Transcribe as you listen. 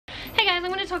Hey guys,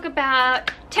 I'm going to talk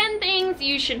about 10 things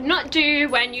you should not do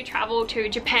when you travel to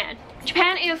Japan.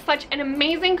 Japan is such an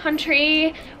amazing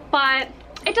country, but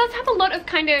it does have a lot of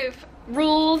kind of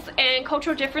rules and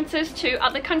cultural differences to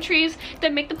other countries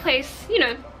that make the place, you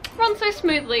know, run so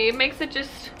smoothly. It makes it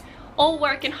just all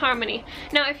work in harmony.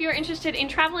 Now, if you're interested in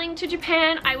traveling to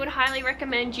Japan, I would highly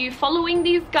recommend you following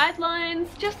these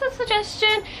guidelines. Just a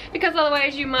suggestion, because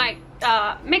otherwise you might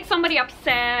make somebody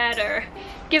upset or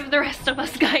give the rest of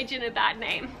us gaijin a bad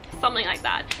name, something like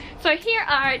that. So here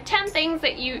are 10 things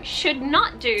that you should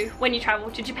not do when you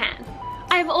travel to Japan.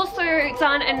 I've also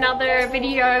done another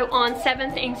video on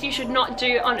 7 things you should not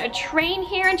do on a train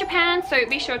here in Japan, so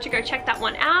be sure to go check that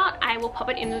one out. I will pop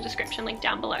it in the description link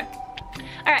down below.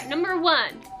 Alright, number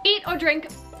 1, eat or drink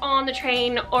on the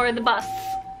train or the bus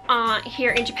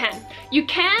here in Japan. You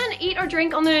can eat or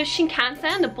drink on the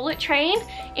Shinkansen, the bullet train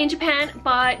in Japan,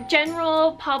 but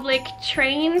general public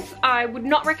trains, I would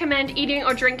not recommend eating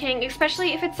or drinking,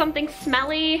 especially if it's something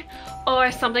smelly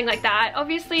or something like that.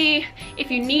 Obviously, if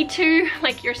you need to,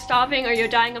 like you're starving or you're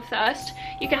dying of thirst,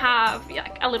 you can have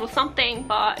like a little something,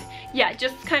 but yeah,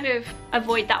 just kind of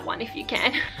avoid that one if you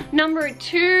can. Number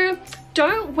 2,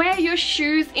 don't wear your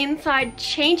shoes inside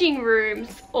changing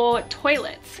rooms or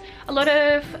toilets. A lot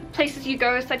of places you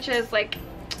go, such as like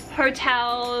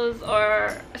hotels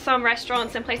or some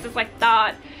restaurants and places like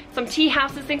that, some tea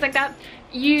houses, things like that,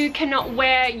 you cannot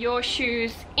wear your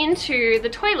shoes into the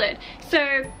toilet.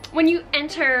 So when you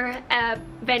enter a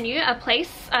venue, a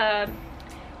place,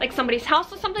 like somebody's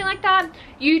house or something like that,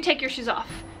 you take your shoes off.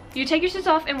 You take your shoes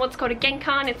off in what's called a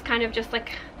genkan. It's kind of just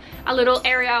like a little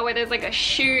area where there's like a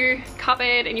shoe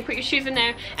cupboard and you put your shoes in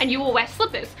there, and you will wear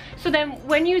slippers. So then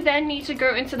when you then need to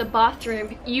go into the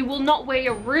bathroom, you will not wear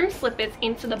your room slippers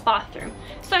into the bathroom.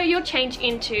 So you'll change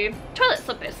into toilet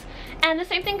slippers. And the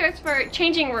same thing goes for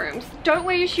changing rooms. Don't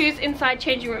wear your shoes inside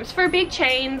changing rooms. For big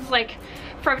chains like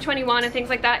Forever 21 and things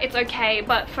like that, it's okay,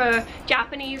 but for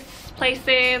Japanese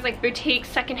places like boutiques,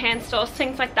 secondhand stores,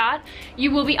 things like that, you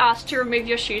will be asked to remove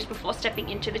your shoes before stepping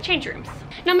into the change rooms.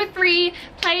 Number 3,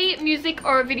 play music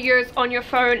or videos on your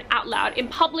phone out loud in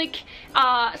public.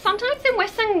 Sometimes in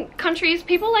Western countries,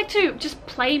 people like to just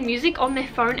play music on their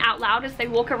phone out loud as they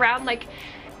walk around, like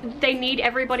they need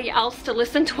everybody else to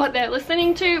listen to what they're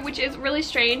listening to, which is really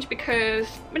strange because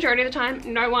majority of the time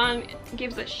no one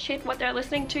gives a shit what they're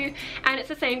listening to. And it's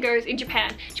the same goes in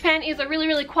Japan. Japan is a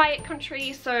really quiet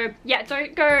country, so yeah,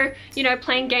 don't go, you know,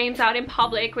 playing games out in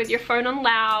public with your phone on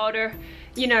loud, or,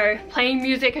 you know, playing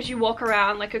music as you walk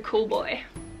around like a cool boy.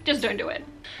 Just don't do it.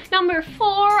 Number 4,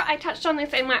 I touched on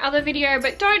this in my other video,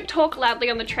 but don't talk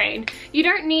loudly on the train. You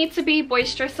don't need to be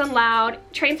boisterous and loud.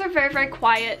 Trains are very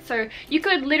quiet, so you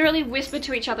could literally whisper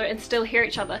to each other and still hear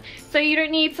each other. So you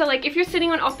don't need to, like, if you're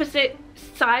sitting on opposite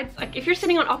sides, like if you're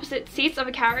sitting on opposite seats of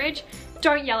a carriage,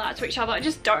 don't yell out to each other.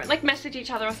 Just don't, like, message each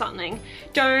other or something.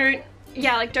 Don't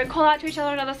call out to each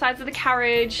other on other sides of the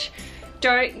carriage.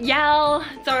 Don't yell,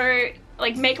 don't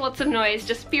like make lots of noise.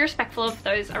 Just be respectful of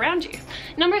those around you.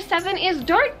 Number 7 is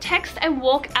don't text and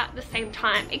walk at the same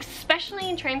time, especially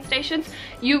in train stations.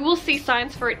 You will see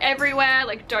signs for it everywhere,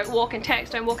 like don't walk and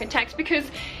text, don't walk and text, because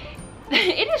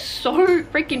it is so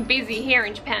freaking busy here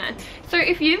in Japan. So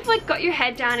if you've like got your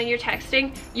head down and you're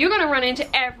texting, you're gonna run into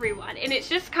everyone, and it's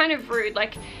just kind of rude.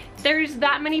 Like there's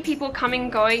that many people coming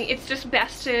and going. It's just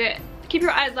best to keep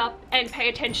your eyes up and pay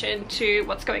attention to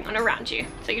what's going on around you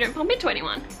so you don't bump into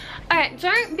anyone. Alright,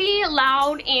 don't be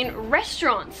loud in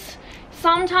restaurants.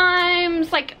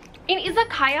 Sometimes, like in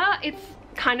izakaya, it's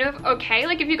kind of okay.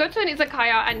 Like if you go to an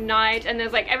izakaya at night and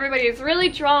there's like everybody is really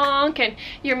drunk and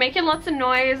you're making lots of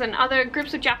noise and other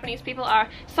groups of Japanese people are,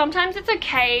 sometimes it's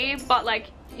okay, but like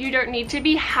you don't need to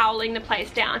be howling the place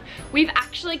down. We've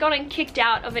actually gotten kicked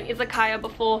out of an izakaya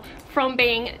before from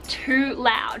being too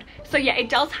loud. So yeah, it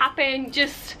does happen.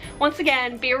 Just once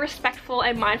again, be respectful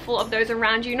and mindful of those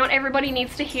around you. Not everybody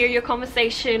needs to hear your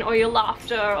conversation or your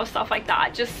laughter or stuff like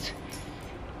that. Just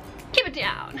keep it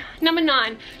down. Number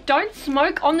 9, don't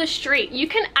smoke on the street. You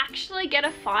can actually get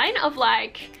a fine of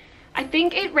like, I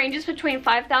think it ranges between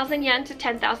 5,000 yen to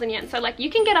 10,000 yen. So like you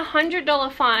can get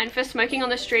 $100 fine for smoking on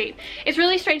the street. It's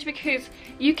really strange because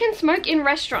you can smoke in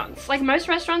restaurants. Like most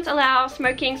restaurants allow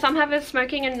smoking. Some have a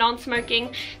smoking and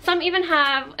non-smoking. Some even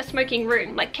have a smoking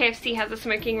room, like KFC has a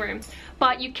smoking room.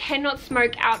 But you cannot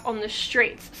smoke out on the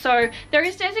streets. So there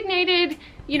is designated,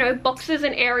 you know, boxes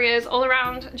and areas all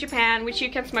around Japan which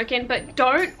you can smoke in, but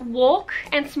don't walk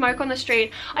and smoke on the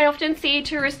street. I often see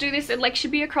tourists do this at like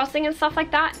Shibuya Crossing and stuff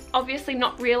like that, obviously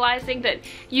not realizing that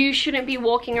you shouldn't be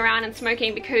walking around and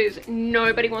smoking because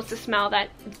nobody wants to smell that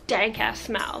dank ass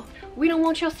smell. We don't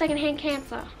want your secondhand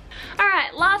cancer.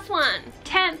 Alright, last one.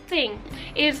 10th thing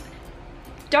is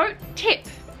don't tip.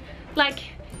 Like,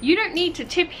 you don't need to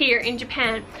tip here in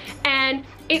Japan, and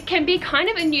it can be kind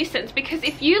of a nuisance because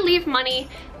if you leave money,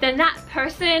 then that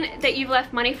person that you've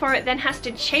left money for it then has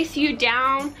to chase you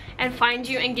down and find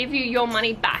you and give you your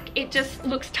money back. It just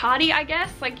looks tardy, I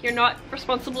guess, like you're not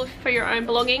responsible for your own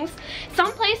belongings.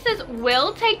 Some places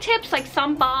will take tips, like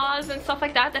some bars and stuff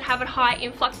like that that have a high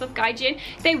influx of gaijin,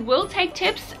 they will take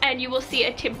tips and you will see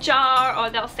a tip jar,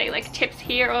 or they'll say like tips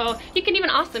here, or you can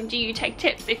even ask them, do you take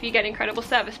tips, if you get incredible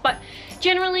service. But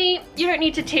generally you don't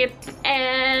need to tip,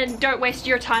 and don't waste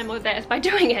your time or theirs by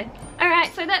doing it.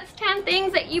 Alright, so that's 10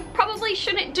 things that you probably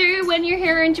shouldn't do when you're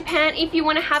here in Japan if you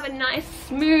want to have a nice,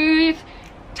 smooth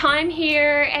time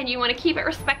here and you want to keep it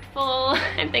respectful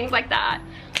and things like that.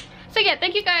 So yeah,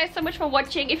 thank you guys so much for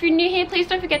watching. If you're new here, please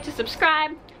don't forget to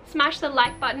subscribe, smash the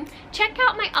like button. Check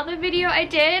out my other video I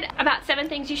did about 7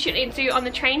 things you shouldn't do on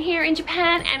the train here in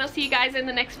Japan, and I'll see you guys in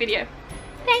the next video.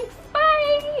 Thanks,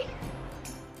 bye!